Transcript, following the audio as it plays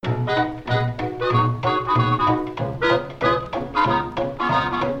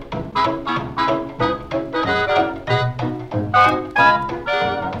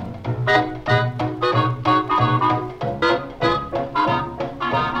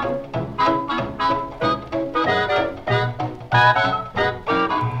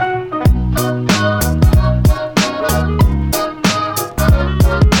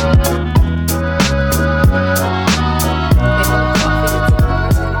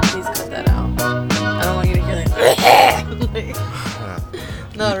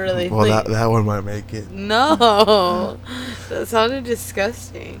Not really. Well, that one might make it. No, that sounded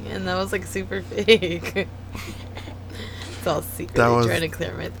disgusting, and that was like super fake. It's all secretly trying to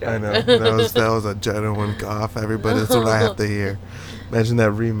clear my throat. I know that was a genuine cough. Everybody, that's what I have to hear. Imagine that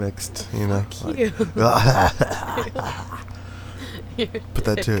remixed, you know. Put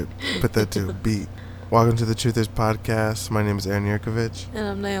that to a beat. Welcome to the Truthers Podcast. My name is Aaron Yurkovich. And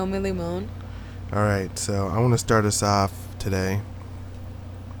I'm Naomi Limon. All right, so I want to start us off today.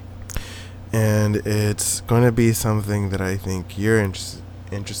 And it's going to be something that I think you're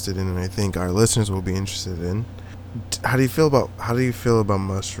interested in, and I think our listeners will be interested in. How do you feel about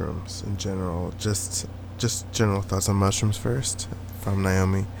mushrooms in general? Just general thoughts on mushrooms first from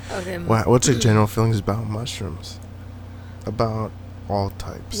Naomi. Okay. What's your general feelings about mushrooms? About all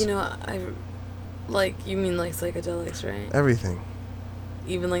types. You know, you mean like psychedelics, right? Everything.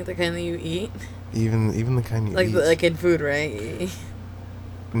 Even like the kind that you eat. Even the kind you eat. Like in food, right?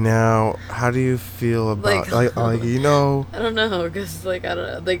 Now, how do you feel about like you know? I don't know, cause I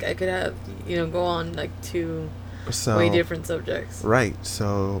could have go on like two way different subjects. Right.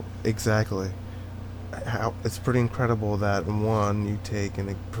 So exactly, it's pretty incredible that one you take and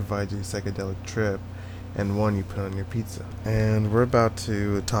it provides you a psychedelic trip, and one you put on your pizza. And we're about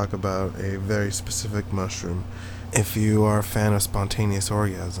to talk about a very specific mushroom. If you are a fan of spontaneous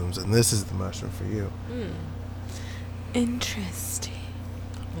orgasms, and this is the mushroom for you. Interesting.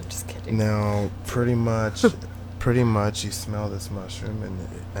 I'm just kidding. Now, pretty much, you smell this mushroom,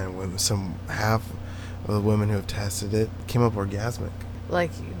 and when half of the women who have tested it came up orgasmic.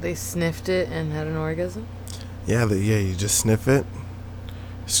 Like they sniffed it and had an orgasm. Yeah, you just sniff it,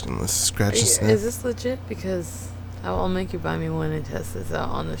 scratch and sniff. Is this legit? Because I'll make you buy me one and test this out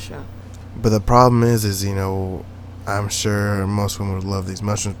on the show. But the problem is I'm sure most women would love these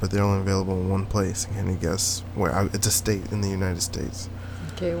mushrooms, but they're only available in one place. Can you guess where? It's a state in the United States.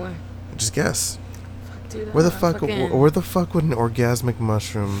 Okay, where? Just guess. Fuck, dude, where the fuck would an orgasmic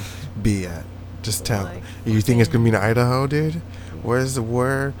mushroom be at? Just tell. You think it's gonna be in Idaho, dude?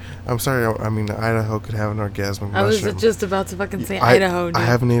 I'm sorry. I mean, Idaho could have an orgasmic mushroom. I was just about to fucking say Idaho, dude. I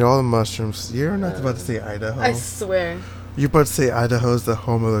haven't eaten all the mushrooms. You're not about to say Idaho. I swear. You're about to say Idaho's the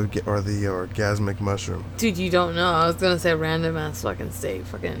home of the orgasmic mushroom. Dude, you don't know. I was gonna say random ass fucking state.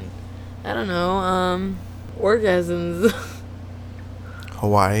 Fucking, I don't know. Orgasms.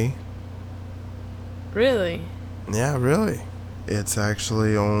 Hawaii. Really? Yeah, really. It's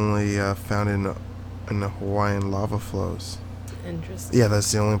actually only found in the Hawaiian lava flows. Interesting. Yeah,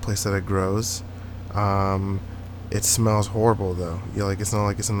 that's the only place that it grows. It smells horrible though. It's not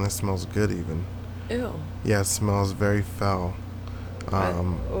like it's something that smells good even. Ew. Yeah, it smells very foul.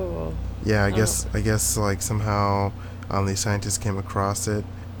 Yeah, I guess like somehow these scientists came across it.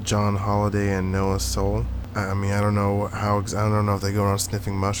 John Holliday and Noah Soul. I mean, I don't know if they go around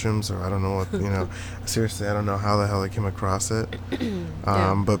sniffing mushrooms, or I don't know what, seriously, I don't know how the hell they came across it.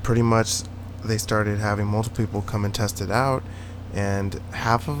 But pretty much they started having multiple people come and test it out, and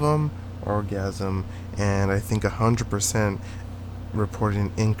half of them orgasm, and I think 100% reported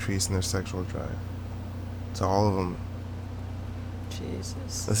an increase in their sexual drive. So all of them.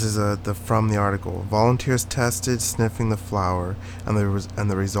 Jesus. This is from the article. Volunteers tested sniffing the flower, and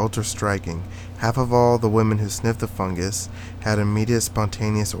the results are striking. Half of all the women who sniffed the fungus had immediate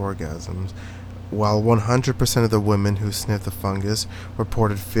spontaneous orgasms, while 100% of the women who sniffed the fungus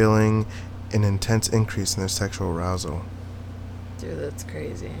reported feeling an intense increase in their sexual arousal. Dude, that's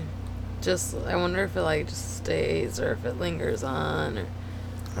crazy. I wonder if it just stays or if it lingers on. Or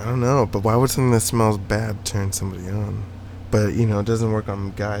I don't know, but why would something that smells bad turn somebody on? But, it doesn't work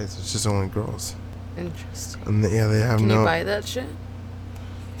on guys. It's just only girls. Interesting. And they have Can you buy that shit?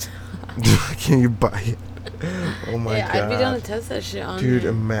 Can you buy it? Oh my god. I'd be down to test that shit on. Dude,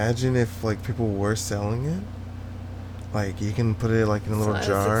 imagine if people were selling it. You can put it in a little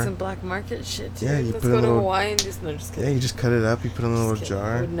jar. Like some black market shit, dude. Yeah, you Let's put go to Hawaii and just kidding. Yeah, you just cut it up. You put it in a little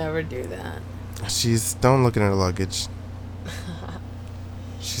jar. I would never do that. Don't look at her luggage.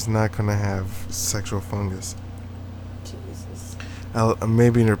 She's not gonna have sexual fungus. Jesus.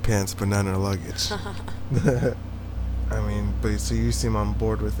 Maybe in her pants, but not in her luggage. I mean, but so you seem on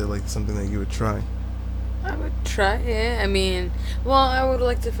board with it, like something that you would try. I would try it. I mean, well, I would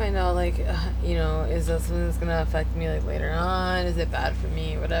like to find out, like, is that something that's gonna affect me, like, later on? Is it bad for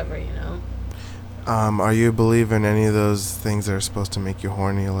me? Whatever, Are you a believer in any of those things that are supposed to make you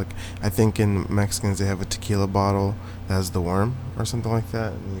horny? Like, I think in Mexicans they have a tequila bottle that has the worm or something like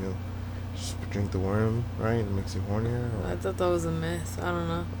that, and you just drink the worm, right? It makes you hornier. Or? I thought that was a myth. I don't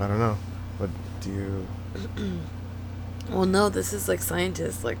know. I don't know. But do you? Well, no, this is like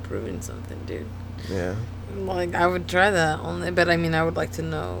scientists like proving something, dude. Yeah. Like, I would try that only, but I mean, I would like to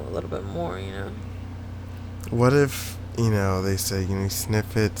know a little bit more, What if, they say, you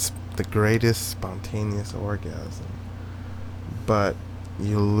sniff it's the greatest spontaneous orgasm, but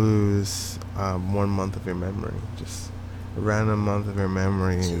you lose 1 month of your memory. Just a random month of your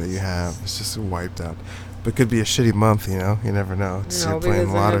memory that you have. It's just wiped out. But it could be a shitty month, You never know. It's no, because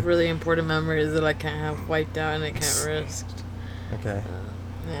I have really important memories that I can't have wiped out and I can't risk. Okay.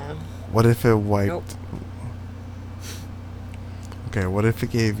 Yeah. What if it wiped... Nope. Okay, what if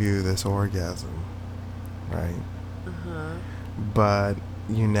it gave you this orgasm, right? Uh-huh. But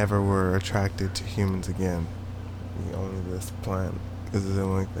you never were attracted to humans again. Only this plant is the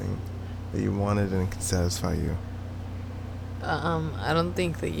only thing that you wanted and it could satisfy you. I don't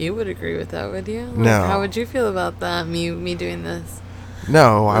think that you would agree with that, would you? Like, no. How would you feel about that, me doing this?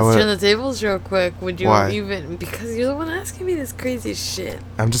 No, I would... Let's turn the tables real quick. Would you even... Because you're the one asking me this crazy shit.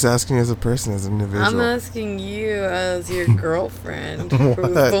 I'm just asking you as a person, as an individual. I'm asking you as your girlfriend, who's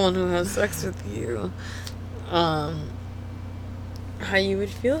the one who has sex with you. How you would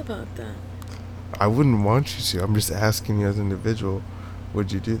feel about that? I wouldn't want you to. I'm just asking you as an individual.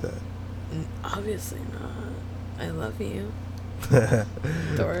 Would you do that? Obviously not. I love you.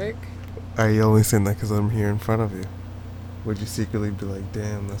 Dork. Are you only saying that because I'm here in front of you? Would you secretly be like,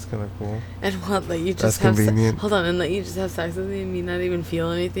 damn, that's kind of cool? And what, let you just have convenient. Hold on, and let you just have sex with me and me not even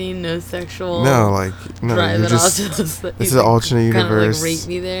feel anything? No sexual... No, drive you're at all, just this is an alternate universe. Kind of, rape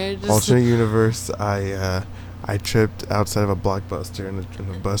me there. Just alternate universe, I tripped outside of a Blockbuster and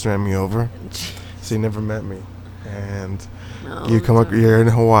the bus ran me over. So you never met me. And you're in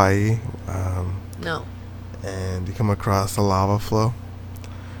Hawaii. No. And you come across a lava flow.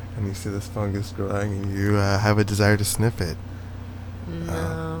 And you see this fungus growing, and you have a desire to sniff it.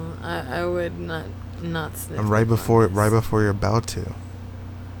 No, I would not sniff. And right before you're about to,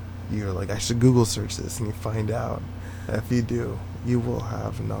 you're like, I should Google search this, and you find out that if you do, you will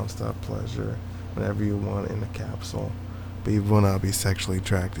have nonstop pleasure whenever you want in a capsule, but you will not be sexually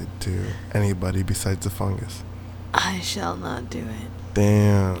attracted to anybody besides the fungus. I shall not do it.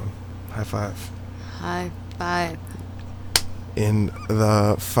 Damn! High five. High five. In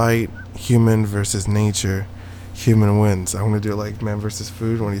the fight, human versus nature, human wins. I want to do it like Man versus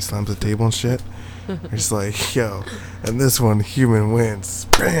Food when he slams the table and shit. It's like, yo, and this one, human wins.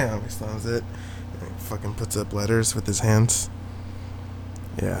 Bam! He slams it. And he fucking puts up letters with his hands.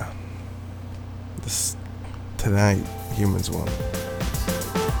 Yeah. Tonight, humans won.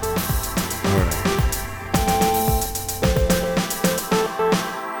 Alright.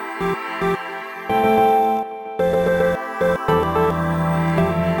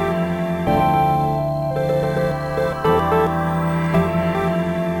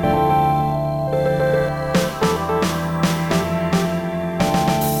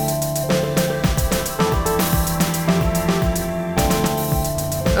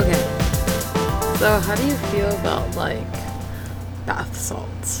 So how do you feel about, like, bath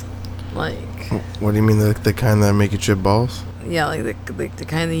salts? Like... What do you mean, the kind that make you trip balls? Yeah, like the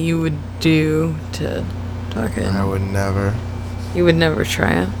kind that you would do to fucking... I would never. You would never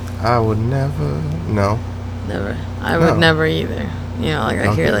try it? I would never. No. Never. I would never either.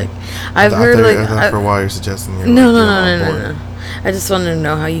 I hear, like... I've heard, like... For a while you're suggesting you're No. I just wanted to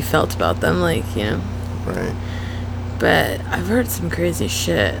know how you felt about them, like, Right. But I've heard some crazy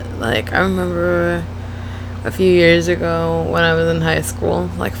shit. Like, I remember a few years ago when I was in high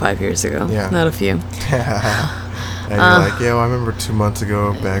school, like 5 years ago. Yeah. Not a few. And you're like, yo, I remember 2 months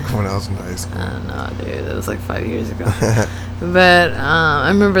ago back when I was in high school. No, dude, it was like 5 years ago. But I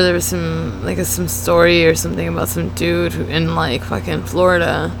remember there was some story or something about some dude in like fucking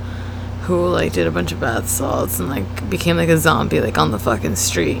Florida who like did a bunch of bath salts and like became like a zombie like on the fucking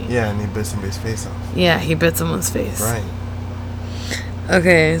street. Yeah, and he bit somebody's face off. Yeah, he bit someone's face. Right.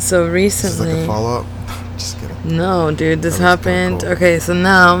 Okay, so recently... Is this like a follow-up? Just kidding. No, dude, this happened... Cool. Okay, so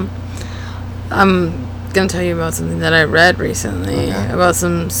now I'm gonna tell you about something that I read recently about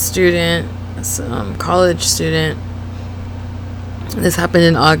some college student. This happened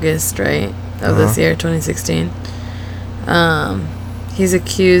in August, right, of this year, 2016. He's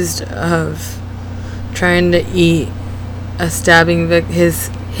accused of trying to eat a stabbing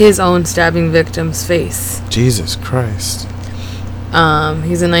his own stabbing victim's face. Jesus Christ.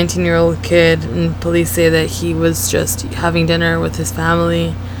 He's a 19-year-old kid, and police say that he was just having dinner with his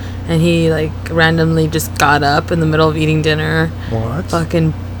family, and he like randomly just got up in the middle of eating dinner. What?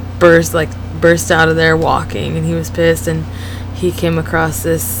 Fucking burst out of there walking, and he was pissed, and he came across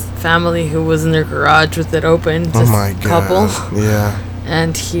this family who was in their garage with it open. Just Oh my God. couple. Yeah.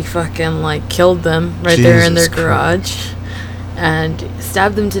 And he fucking like killed them right there in their Jesus garage, and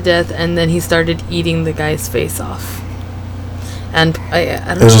stabbed them to death, and then he started eating the guy's face off. And I don't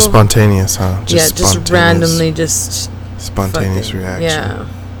know. It was just spontaneous, huh? Yeah, just randomly, just spontaneous fucking, reaction. yeah.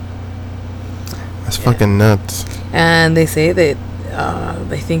 That's fucking nuts. And they say that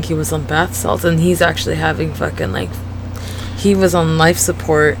they think he was on bath salts, and he's actually having fucking like, he was on life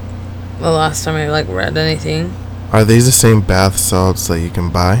support the last time I like read anything. Are these the same bath salts that you can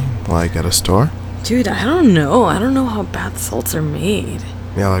buy, like at a store? Dude, I don't know. I don't know how bath salts are made.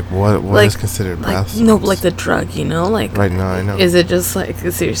 Yeah, like what Like- is considered bath salts? No, like the drug, you know, like. Right now, I know. Is it just like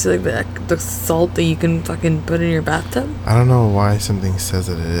seriously like the salt that you can fucking put in your bathtub? I don't know why something says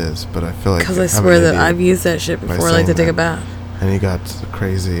that it is, but I feel like Because I have swear an that idea. I've used that shit by before, like to saying take a that. bath. And you got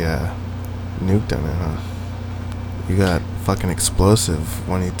crazy nuke on it, huh? You got fucking explosive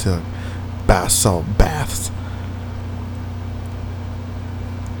when you took bath salt baths.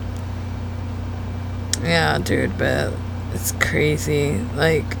 Yeah, dude, but it's crazy.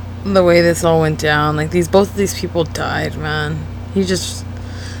 Like the way this all went down. Like both of these people died, man. I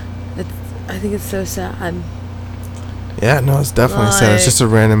think it's so sad. Yeah, no, it's definitely sad. It's Like- just a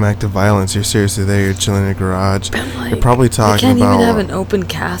random act of violence. You're seriously there. You're chilling in a garage. But like, You're probably they talking can't about. even have an open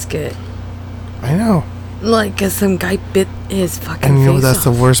casket. I know. Like, 'cause some guy bit his fucking And you know face that's off.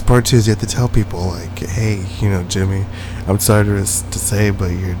 the worst part too, is you have to tell people like, hey, Jimmy, I'm sorry to say,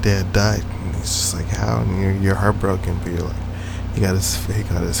 but your dad died. And he's just like, how? And you're heartbroken, but you're like, he got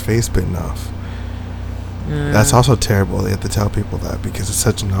his face bitten off. Yeah. That's also terrible. You have to tell people that because it's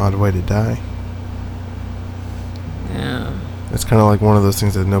such an odd way to die. Yeah. It's kind of like one of those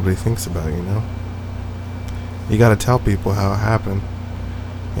things that nobody thinks about, You got to tell people how it happened.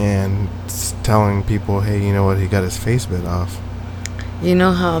 And telling people, hey, you know what, he got his face bit off. You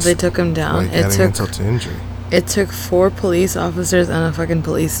know how they took him down? Like adding insult to injury. It took 4 police officers and a fucking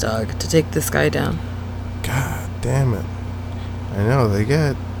police dog to take this guy down. God damn it. I know, they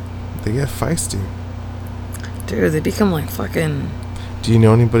get feisty. Dude, they become like fucking... Do you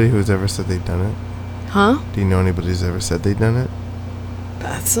know anybody who's ever said they've done it? Huh? Do you know anybody who's ever said they've done it?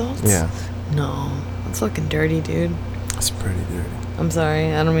 Bath salts? Yeah. No. That's fucking dirty, dude. It's pretty dirty. I'm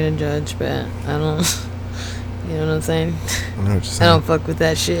sorry. I don't mean to judge, but I don't... You know what I'm saying? I know what you're I saying. don't fuck with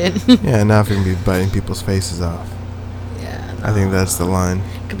that shit. Yeah, now if you can be biting people's faces off. Yeah, I think that's the line.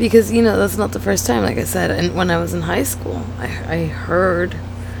 Because, that's not the first time, like I said. And when I was in high school, I heard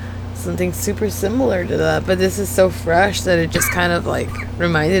something super similar to that. But this is so fresh that it just kind of, like,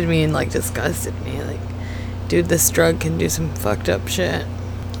 reminded me and, like, disgusted me. Like, dude, this drug can do some fucked up shit.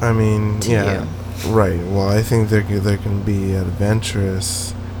 I mean, To yeah. Right. Well, I think there can be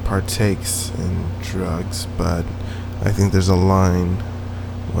adventurous partakes in drugs, but I think there's a line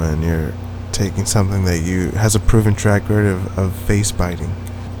when you're taking something that has a proven track record of face biting.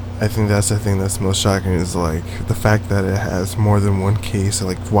 I think that's the thing that's most shocking is like the fact that it has more than one case.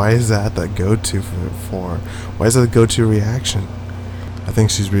 Like, why is that go-to for? Why is that the go-to reaction? I think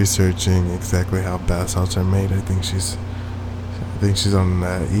she's researching exactly how bath salts are made. I think she's on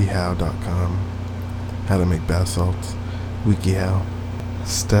ehow.com. How to make bath salts. WikiHow.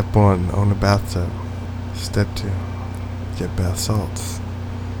 Step 1, own a bathtub. Step 2, get bath salts.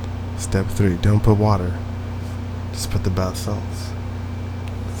 Step 3, don't put water. Just put the bath salts.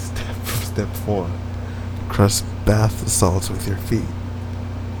 Step 4, crush bath salts with your feet.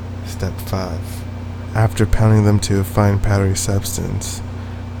 Step 5, after pounding them to a fine powdery substance,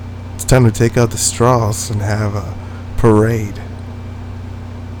 it's time to take out the straws and have a parade.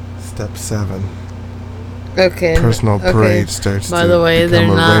 Step 7, Okay. personal okay. parade starts By to the way, become they're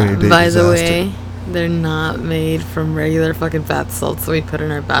a rainy not. day By disaster. the way, they're not made from regular fucking bath salts that we put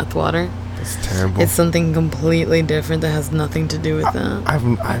in our bath water. That's terrible. It's something completely different that has nothing to do with that.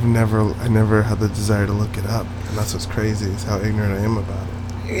 I never had the desire to look it up, and that's what's crazy is how ignorant I am about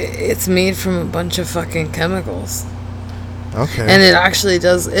it. It's made from a bunch of fucking chemicals. Okay. And it actually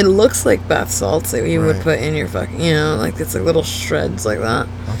does. It looks like bath salts that you would Right. put in your fucking, like it's like little shreds like that.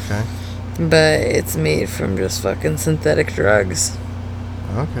 Okay. But it's made from just fucking synthetic drugs.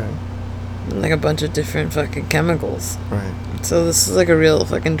 Okay. Like a bunch of different fucking chemicals. Right. So this is like a real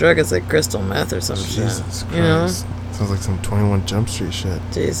fucking drug. It's like crystal meth or some Jesus shit. Christ. Sounds like some 21 Jump Street shit.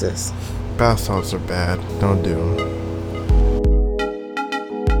 Jesus. Bath salts are bad. Don't do them.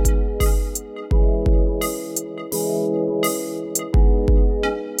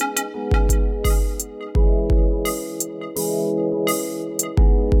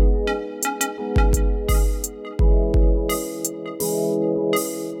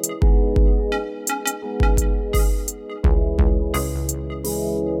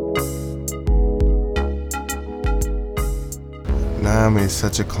 Nami's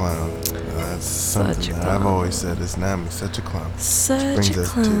such a clown. That's something that I've always said is Nami's such a clown. Such Which brings a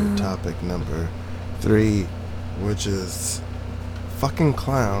us clown. to topic number 3, which is fucking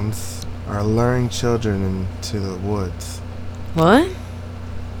clowns are luring children into the woods. What?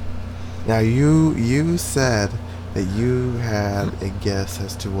 Now you said that you had a guess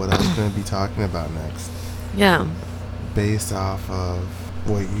as to what I was going to be talking about next, Yeah. based off of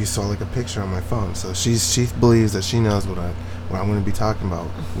what you saw, like a picture on my phone. So she believes that she knows what I'm going to be talking about.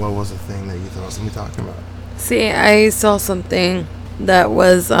 What was the thing that you thought I was going to be talking about? See, I saw something that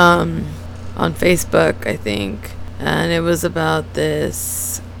was on Facebook, I think, and it was about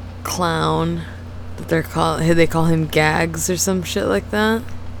this clown that they call him Gags or some shit like that.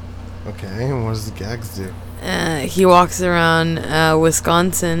 Okay, and what does the Gags do? He walks around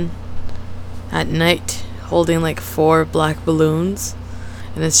Wisconsin at night holding like 4 black balloons,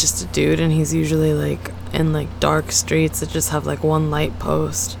 and it's just a dude, and he's usually like in like dark streets that just have like one light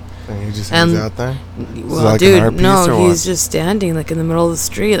post. And he just hangs out there? Well, like dude, an art piece no, or he's what? just standing like in the middle of the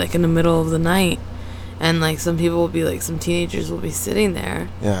street, like in the middle of the night, and like some people will be like, some teenagers will be sitting there.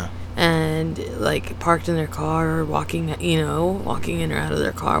 Yeah. And like parked in their car or walking in or out of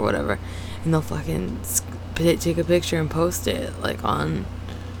their car, whatever, and they'll fucking take a picture and post it like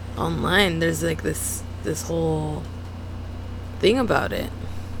online. There's like this whole thing about it.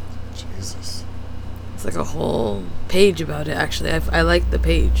 Jesus. It's like a whole page about it. Actually, I like the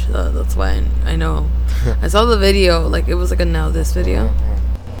page. That's why I know. I saw the video. Like it was like a Now This video.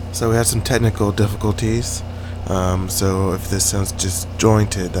 So we had some technical difficulties. So if this sounds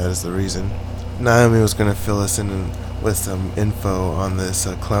disjointed, that is the reason. Naomi was going to fill us in with some info on this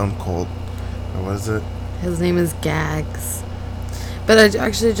clown cult. What is it? His name is Gags. But I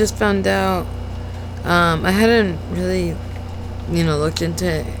actually just found out. I hadn't really, looked into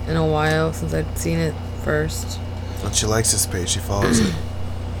it in a while since I'd seen it first. And she likes this page. She follows it.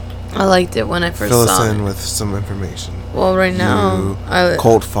 I liked it when I first Fill saw us in it. with some information. Well, right now,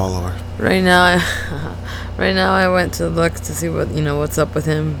 Cult follower. Right now, I went to look to see what's up with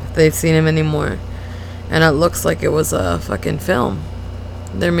him. If they've seen him anymore, and it looks like it was a fucking film.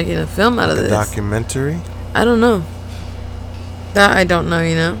 They're making a film out of this. Documentary? I don't know. That I don't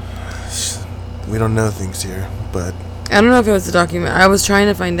know. We don't know things here, but I don't know if it was a document. I was trying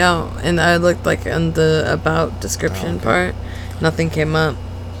to find out, and I looked like in the about description part. Nothing came up.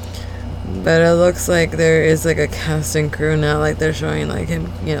 But it looks like there is like a cast and crew now. Like they're showing like him,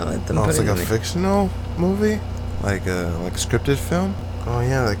 like them it's putting like a him fictional movie, like a scripted film. Oh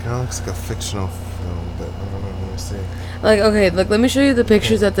yeah, that kind of looks like a fictional film. But I don't know. Let me see. Like, okay, look, let me show you the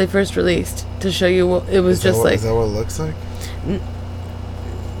pictures that they first released to show you what it was just like. Is that what it looks like?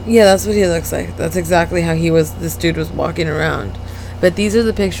 Yeah, that's what he looks like. That's exactly how this dude was walking around. But these are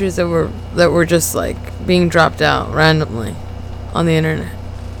the pictures that were just like being dropped out randomly on the internet.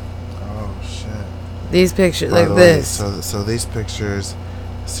 Oh shit. These pictures, By like the way, this. So these pictures,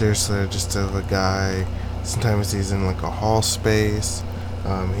 seriously, are just of a guy. Sometimes he's in like a hall space.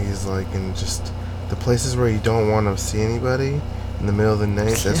 He's like in just the places where you don't want to see anybody. In the middle of the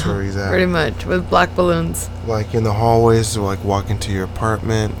night, that's where he's at. Pretty much, with black balloons. Like in the hallways, or like walk into your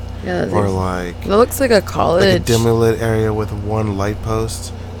apartment, Yeah, or like it looks like a college. like a dimly lit area with one light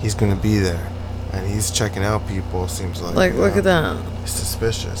post. He's gonna be there, and he's checking out people. Seems like. Like, look at that. He's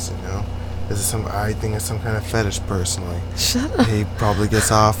suspicious, This is I think it's some kind of fetish, personally. Shut up. He probably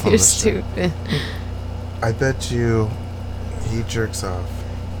gets off on You're this shit. stupid. I bet you, he jerks off.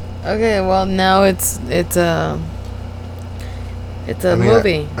 Okay, well now it's a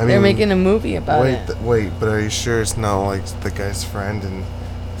movie. They're making a movie about it. Wait, but are you sure it's not like the guy's friend and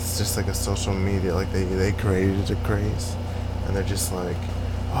it's just like a social media, like they created a craze, and they're just like,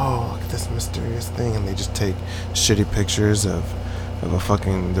 oh, look at this mysterious thing, and they just take shitty pictures of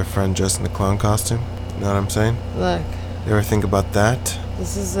their friend dressed in a clown costume. You know what I'm saying? Look, You ever think about that?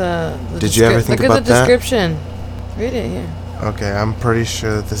 this is Did you ever think look about at the that? description. Read it here. Okay, I'm pretty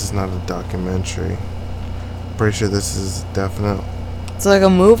sure that this is not a documentary. Pretty sure this is definite. It's like a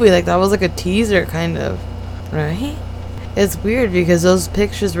movie. Like that was like a teaser, kind of, right? It's weird because those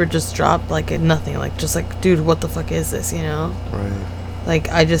pictures were just dropped like at nothing. Like just like, dude, what the fuck is this? Right. Like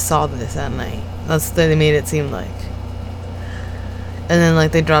I just saw this at night. That's what they made it seem like. And then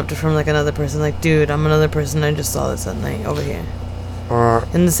like they dropped it from like another person. Like, dude, I'm another person. I just saw this at night over here Or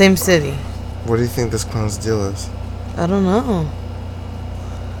in the same city. what do you think this clown's deal is? I don't know.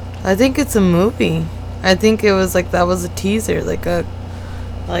 I think it's a movie. I think it was like that was a teaser, like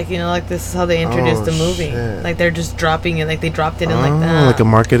this is how they introduced the movie. Shit. Like they're just dropping it, like they dropped it in like that. Like a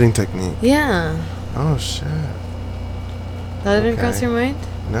marketing technique. Yeah. Oh shit. That didn't cross Okay. your mind?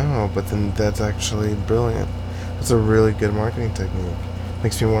 No, but then that's actually brilliant. It's a really good marketing technique.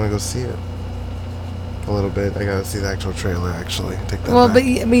 Makes me want to go see it. A little bit. I gotta see the actual trailer, actually. Take that Well, back. but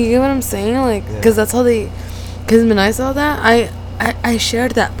you get what I'm saying? Like, Yeah. because that's how they... Because when I saw that, I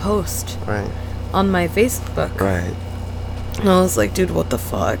shared that post Right. on my Facebook. Right. And I was like, dude, what the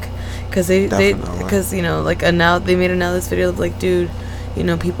fuck? Because Definitely. because, you know, like, they made this video of, like, dude, you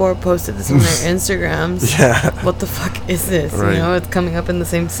know, people are posted this on their Instagrams. Yeah. What the fuck is this? Right. You know, it's coming up in the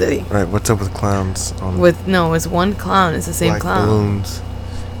same city. Right. What's up with clowns? It's one clown. It's the same like clown. balloons.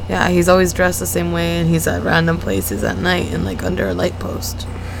 Yeah, he's always dressed the same way, and he's at random places at night and, like, under a light post.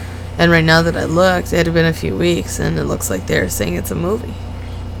 And right now that I looked, it had been a few weeks, and it looks like they're saying it's a movie.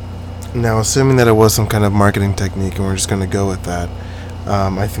 Now, assuming that it was some kind of marketing technique, and we're just going to go with that,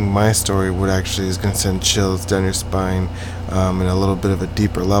 I think my story is going to send chills down your spine in a little bit of a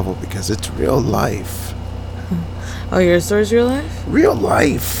deeper level, because it's real life. Oh, your story's real life? Real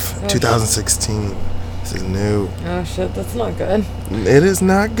life. Oh, 2016. This is new. Oh, shit, that's not good. It is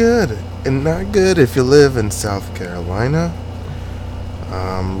not good. And not good if you live in South Carolina.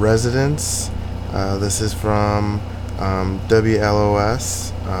 Residents. This is from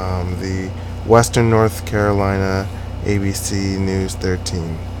WLOS, the Western North Carolina ABC News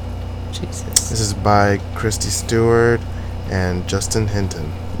 13. Jesus. This is by Christy Stewart and Justin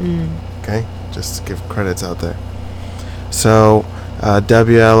Hinton. Okay? Just to give credits out there. So,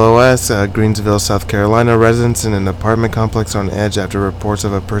 WLOS, Greensville, South Carolina. Residents in an apartment complex on edge after reports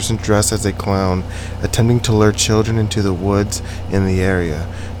of a person dressed as a clown attempting to lure children into the woods in the area.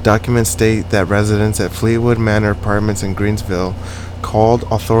 Documents state that residents at Fleetwood Manor Apartments in Greensville called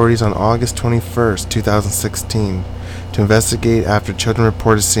authorities on August 21st, 2016 to investigate after children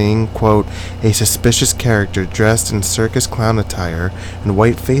reported seeing, quote, a suspicious character dressed in circus clown attire and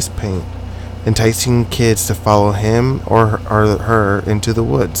white face paint, enticing kids to follow him or her into the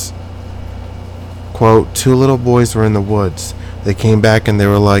woods. Quote, 2 little boys were in the woods. They came back and they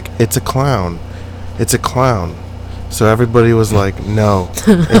were like, it's a clown. It's a clown. So everybody was like, no,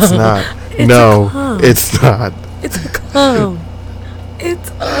 it's not. No, it's not. It's a clown. It's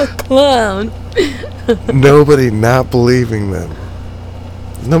a clown. Nobody not believing them.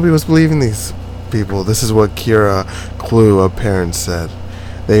 Nobody was believing these people. This is what Kira Clue, a parent, said.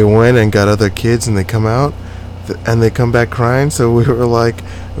 They went and got other kids and they come out and they come back crying, so we were like,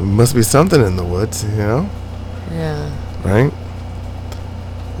 there must be something in the woods, you know? Yeah. Right?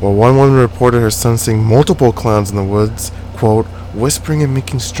 Well, one woman reported her son seeing multiple clowns in the woods, quote, whispering and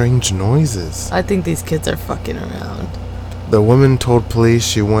making strange noises. I think these kids are fucking around. The woman told police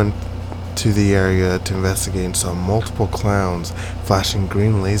she went to the area to investigate and saw multiple clowns flashing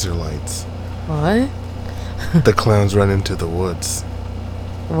green laser lights. What? The clowns run into the woods.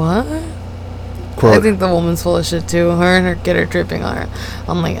 What? Quote, I think the woman's full of shit too. Her and her kid are tripping on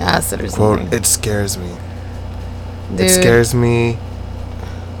like acid or something. quote, it scares me. Dude, It scares me.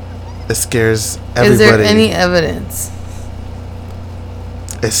 It scares everybody. is there any evidence?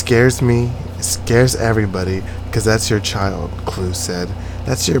 It scares me. It scares everybody because that's your child, Clue said.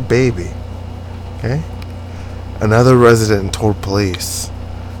 That's your baby. Okay? Another resident told police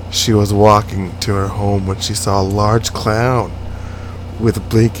she was walking to her home when she saw a large clown with a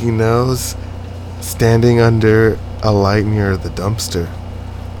blinking nose standing under a light near the dumpster.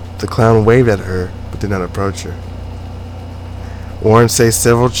 The clown waved at her but did not approach her. Warren says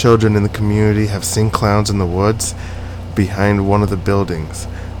several children in the community have seen clowns in the woods behind one of the buildings.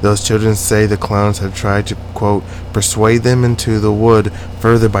 Those children say the clowns have tried to, quote, persuade them into the wood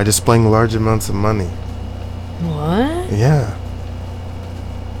further by displaying large amounts of money. What? Yeah.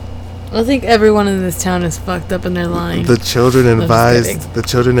 I think everyone in this town is fucked up and they're lying. The children I'm just advised. kidding. The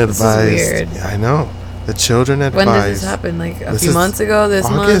children This is advised. weird. Yeah, I know. The children advised. When did this happen? Like a This few is months ago? This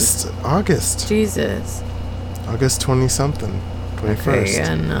August. Jesus. August 20-something. 21st. Okay,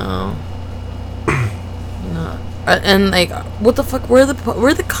 yeah, no. No. And like, what the fuck? Where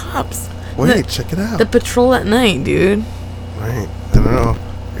are the cops? Wait, check it out. The patrol at night, dude. Right. I don't know.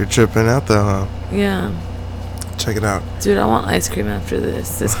 You're tripping out though, huh? Yeah. Check it out. Dude, I want ice cream after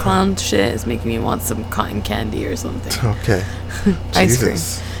this. This clown shit is making me want some cotton candy or something. Okay. Ice cream.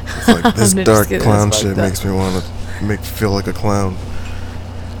 Jesus. It's like this I'm just dark kidding, clown it's shit fucked up. makes me want to feel like a clown.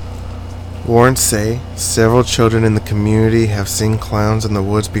 Warren say several children in the community have seen clowns in the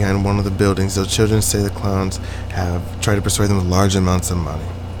woods behind one of the buildings. Those children say the clowns have tried to persuade them with large amounts of money.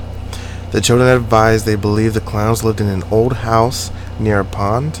 The children advised they believe the clowns lived in an old house near a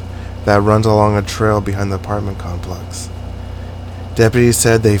pond that runs along a trail behind the apartment complex. Deputies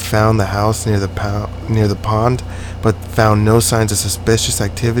said they found the house near the pond, but found no signs of suspicious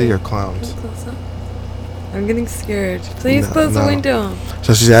activity or clowns. I'm getting scared. Please No, close the no. window.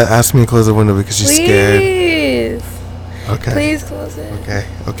 So she asked me to close the window because she's scared. Please. Okay. Please close it.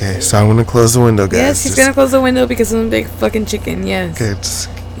 Okay. So I'm gonna close the window, guys. Yes, he's gonna close the window because of the big fucking chicken. Yes. Okay, just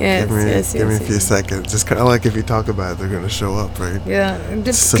Yes, give me a few seconds. Just kind of like if you talk about it, they're gonna show up, right? Yeah.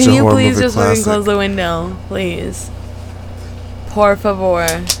 Such Can a you horror please movie just fucking classic. close the window, please? Por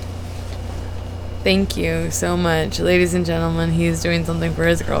favor. Thank you so much. Ladies and gentlemen, he's doing something for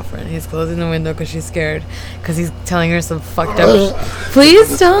his girlfriend. He's closing the window because she's scared. Because he's telling her some fucked up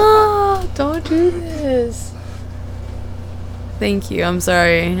Please stop! Don't do this. Thank you. I'm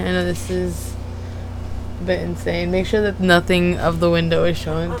sorry. I know this is a bit insane. Make sure that nothing of the window is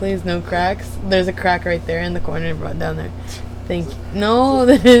showing, please. No cracks. There's a crack right there in the corner down there. Thank you. No,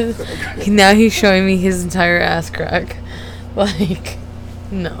 now he's showing me his entire ass crack. Like,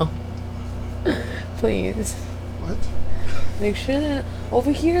 no. Please. What? Make sure that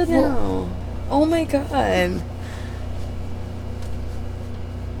over here now. Oh my god.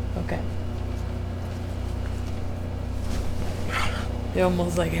 Okay. You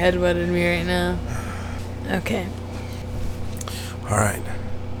almost like headbutted me right now. Okay. All right.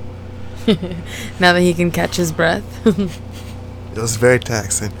 Now that he can catch his breath. It was very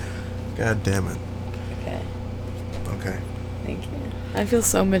taxing. God damn it. Okay. Okay. Thank you. I feel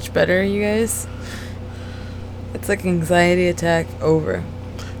so much better, you guys. It's like anxiety attack over.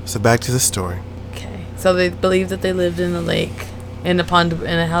 So back to the story. Okay. So they believe that they lived in a lake, in a pond,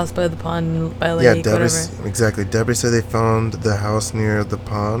 in a house by the pond, by a lake, Yeah, whatever. exactly. Deborah said they found the house near the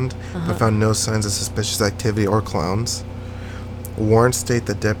pond, but found no signs of suspicious activity or clowns. Warrants state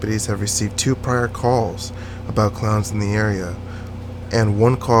that deputies have received 2 prior calls about clowns in the area, and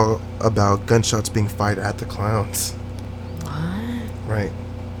 1 call about gunshots being fired at the clowns. What? Right.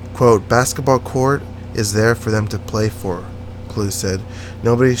 Quote, basketball court is there for them to play for, Clue said.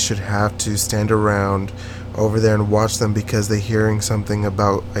 Nobody should have to stand around over there and watch them because they're hearing something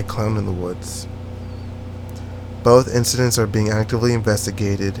about a clown in the woods. Both incidents are being actively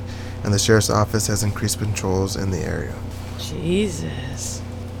investigated, and the sheriff's office has increased patrols in the area. Jesus.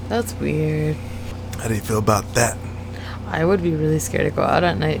 That's weird. How do you feel about that? I would be really scared to go out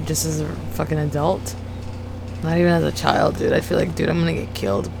at night just as a fucking adult. Not even as a child, dude. I feel like, dude, I'm gonna get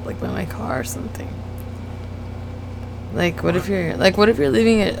killed, like, by my car or something. Like, what if you're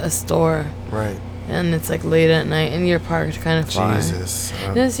leaving a store Right. and it's, like, late at night and you're parked kind of far? Jesus.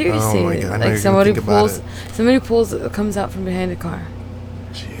 No, seriously. Oh my God. I know Like, you're somebody gonna think about pulls, comes out from behind a car.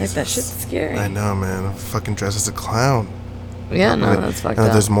 Jesus. Like, that shit's scary. I know, man. I'm fucking dressed as a clown. Yeah, no, Like, that's fucked and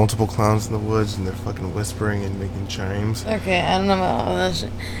up. there's multiple clowns in the woods, and they're fucking whispering and making chimes. Okay, I don't know about all that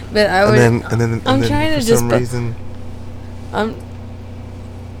shit. But I would... And then I'm trying to for just... some reason...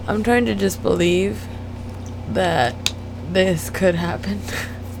 I'm trying to just believe that this could happen,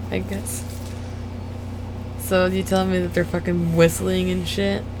 I guess. So you telling me that they're fucking whistling and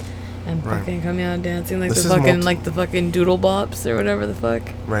shit, and Right. fucking coming out dancing like This the is fucking like the fucking doodle bops or whatever the fuck.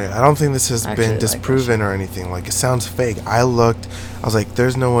 Right. I don't think this has Actually, I been like that disproven or anything. Like, it sounds fake. I looked. I was like,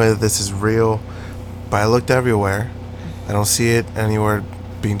 there's no way that this is real. But I looked everywhere. I don't see it anywhere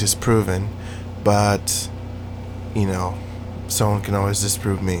being disproven. But, you know, someone can always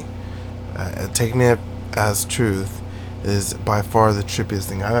disprove me. Taking it as truth is by far the trippiest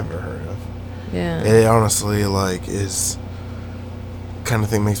thing I've ever heard of. Yeah. It honestly, like, is kind of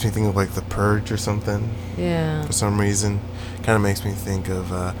thing makes me think of, like, The Purge or something. Yeah. For some reason, kind of makes me think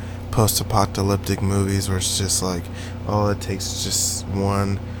of post-apocalyptic movies where it's just like all it takes is just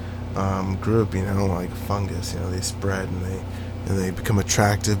one group, you know, like fungus, you know, they spread and they become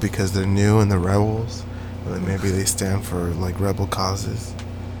attractive because they're new and they're rebels, and then maybe they stand for like rebel causes,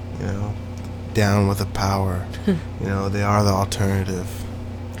 you know, down with the power, you know, they are the alternative.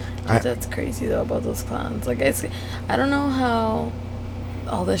 That's crazy though about those clowns. Like I don't know how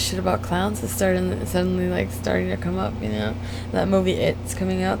all this shit about clowns is suddenly like starting to come up, you know. That movie It's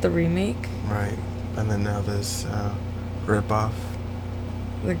coming out, the remake. Right. And then now this rip-off.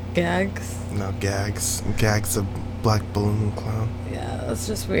 The Gags. No, Gags. Gags the black balloon clown. Yeah, that's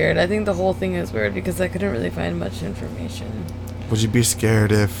just weird. I think the whole thing is weird because I couldn't really find much information. Would you be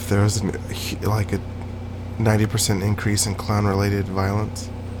scared if there was like a 90% increase in clown-related violence?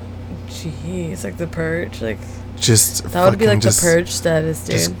 Jeez, like The Purge, like Just that would be like just, the Purge status,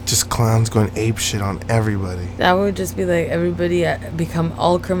 dude. Just clowns going ape shit on everybody. That would just be like everybody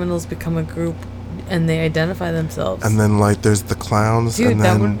all criminals become a group, and they identify themselves. And then like there's the clowns, dude, and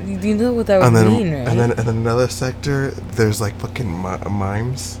that then would, you know what that would mean, right? and then in another sector there's like fucking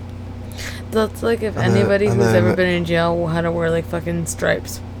mimes. That's like if And anybody then- who's and then- ever been in jail had to wear like fucking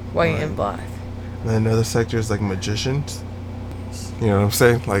stripes, white Right. and black. And then another sector is like magicians. You know what I'm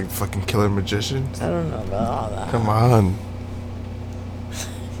saying? Like fucking killer magicians. I don't know about all that. Come on.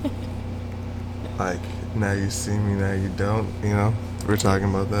 Like, Now you see me, now you don't. You know, we were talking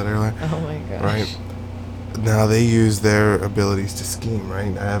about that earlier. Oh my gosh. Right. Now they use their abilities to scheme,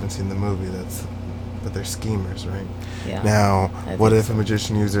 right? I haven't seen the movie. But they're schemers, right? Yeah. Now, I what think if a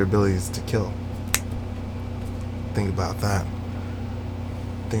magician used their abilities to kill? Think about that.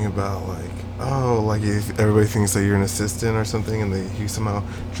 Think about like if everybody thinks that you're an assistant or something, and he somehow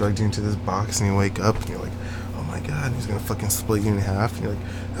drugged you into this box, and you wake up and you're like, oh my god, and he's gonna fucking split you in half, and you're like,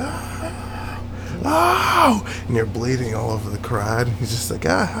 oh, and you're bleeding all over the crowd. And he's just like,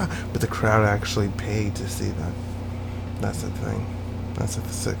 but the crowd actually paid to see that. That's the thing. That's the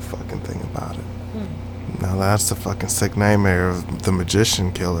sick fucking thing about it. Now that's the fucking sick nightmare of the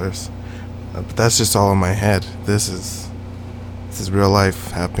magician killers. But that's just all in my head. This is real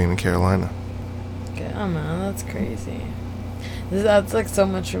life happening in Carolina. Yeah, man, that's crazy. That's like so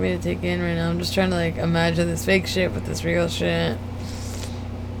much for me to take in right now. I'm just trying to like imagine this fake shit with this real shit.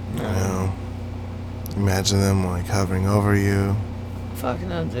 You know, imagine them like hovering over you. Fuck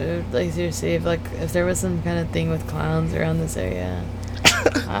no, dude. Like seriously, if there was some kind of thing with clowns around this area,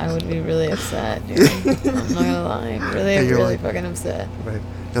 I would be really upset, dude. I'm not gonna lie, really fucking upset. Right.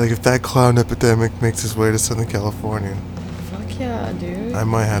 Like if that clown epidemic makes its way to Southern California. Fuck yeah, dude. I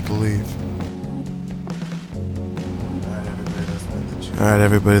might have to leave. Alright,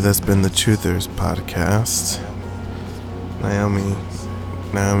 everybody, that's been the Truthers podcast.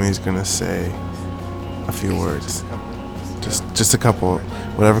 Naomi's gonna say a few words. Just a couple.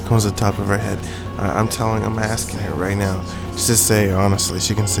 Whatever comes to the top of her head. I'm asking her right now. Just to say, honestly,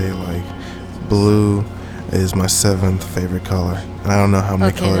 she can say, like, blue is my 7th favorite color. And I don't know how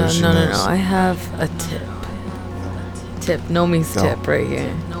many colors she knows. No. I have a tip. Nomi's tip right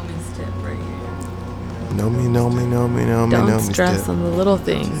here. Nomi. Don't stress on the little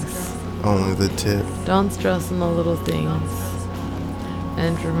things. Only the tip. Don't stress on the little things.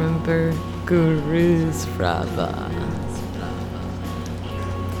 And remember, Guru's Fraba.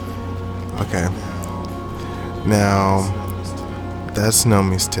 Okay. Now, that's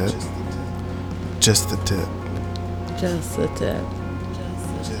Nomi's tip. Just the tip. Just the tip.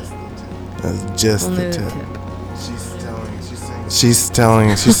 That's just Only the tip. tip. She's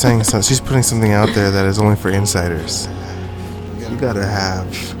saying something. She's putting something out there that is only for insiders. You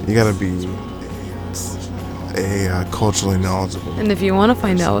gotta be a culturally knowledgeable. And if you want to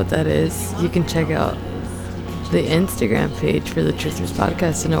find out what that is, you can check out the Instagram page for the Truthers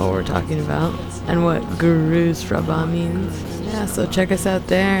podcast to know what we're talking about and what Guru's Fraba means. Yeah, so check us out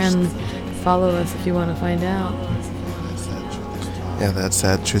there and follow us if you want to find out. Yeah, that's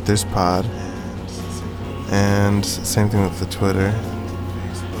at Truthers Pod. And same thing with the Twitter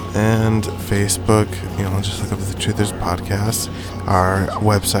and Facebook. You know, just look up the Truthers Podcast. Our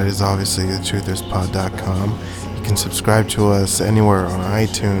website is obviously thetruthers.pod.com. You can subscribe to us anywhere on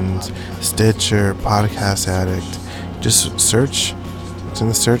iTunes, Stitcher, Podcast Addict. Just search. It's in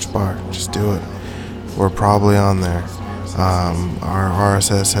the search bar. Just do it. We're probably on there. Our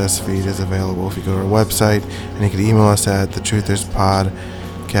RSS feed is available if you go to our website, and you can email us at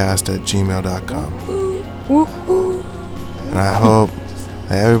thetruthers.podcast@gmail.com. And I hope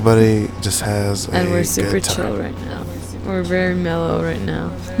that everybody just has and a we're super good time. chill right now. We're very mellow right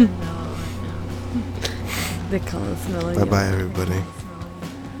now. They call us mellow. Bye-bye, everybody.